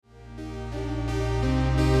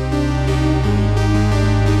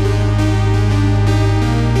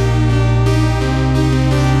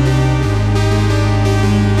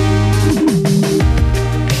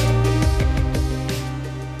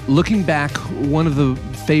Looking back, one of the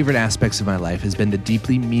favorite aspects of my life has been the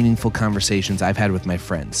deeply meaningful conversations I've had with my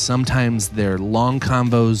friends. Sometimes they're long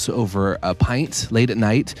convos over a pint late at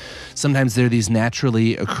night. Sometimes they're these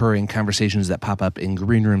naturally occurring conversations that pop up in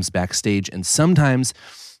green rooms backstage. And sometimes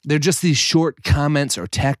they're just these short comments or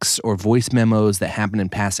texts or voice memos that happen in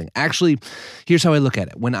passing. Actually, here's how I look at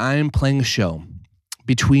it. When I'm playing a show,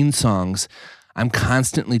 between songs, I'm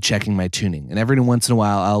constantly checking my tuning. And every once in a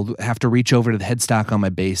while, I'll have to reach over to the headstock on my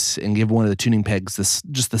bass and give one of the tuning pegs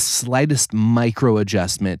just the slightest micro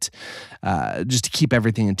adjustment just to keep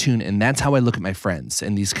everything in tune. And that's how I look at my friends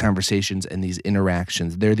and these conversations and these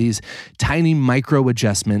interactions. They're these tiny micro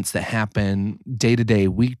adjustments that happen day to day,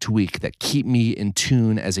 week to week, that keep me in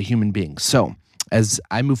tune as a human being. So as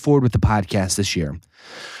I move forward with the podcast this year,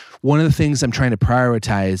 one of the things I'm trying to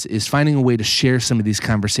prioritize is finding a way to share some of these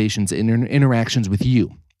conversations and interactions with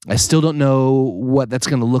you. I still don't know what that's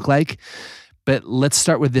going to look like, but let's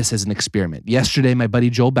start with this as an experiment. Yesterday, my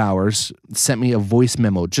buddy Joel Bowers sent me a voice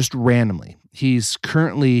memo just randomly. He's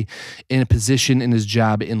currently in a position in his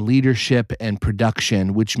job in leadership and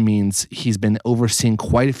production, which means he's been overseeing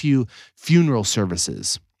quite a few funeral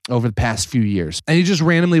services over the past few years. And he just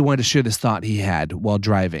randomly wanted to share this thought he had while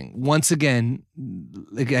driving. Once again,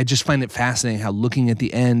 I just find it fascinating how looking at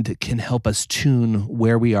the end can help us tune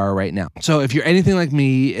where we are right now. So if you're anything like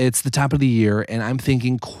me, it's the top of the year and I'm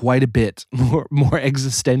thinking quite a bit more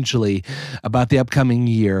existentially about the upcoming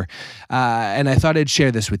year. And I thought I'd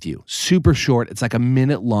share this with you. Super short. It's like a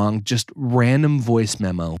minute long, just random voice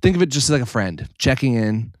memo. Think of it just like a friend checking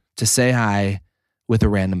in to say hi with a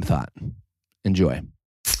random thought. Enjoy.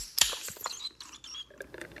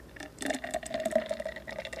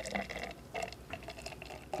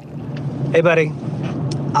 Hey, buddy.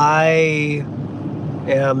 I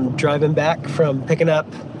am driving back from picking up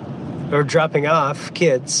or dropping off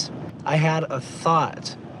kids. I had a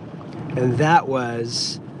thought, and that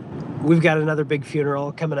was, we've got another big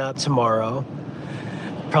funeral coming up tomorrow.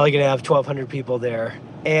 Probably going to have 1,200 people there.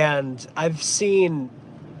 And I've seen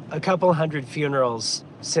a couple hundred funerals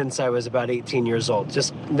since I was about 18 years old,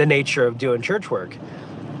 just the nature of doing church work.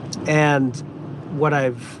 And what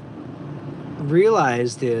I've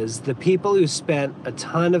realized is the people who spent a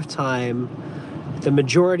ton of time, the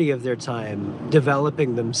majority of their time,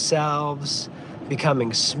 developing themselves,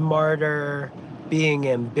 becoming smarter, being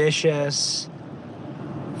ambitious,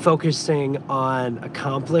 focusing on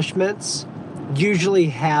accomplishments, usually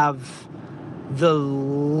have the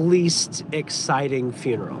least exciting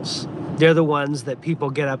funerals. They're the ones that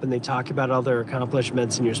people get up and they talk about all their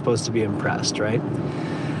accomplishments and you're supposed to be impressed, right?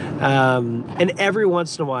 And every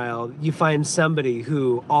once in a while, you find somebody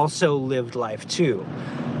who also lived life too.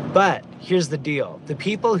 But here's the deal. The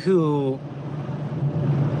people who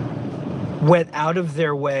went out of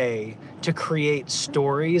their way to create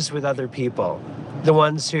stories with other people, the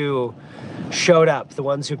ones who showed up, the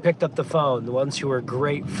ones who picked up the phone, the ones who were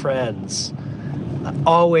great friends,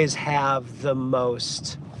 always have the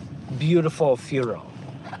most beautiful funeral.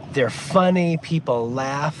 They're funny, people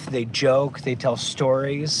laugh, they joke, they tell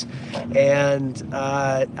stories, and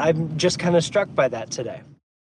I'm just kind of struck by that today.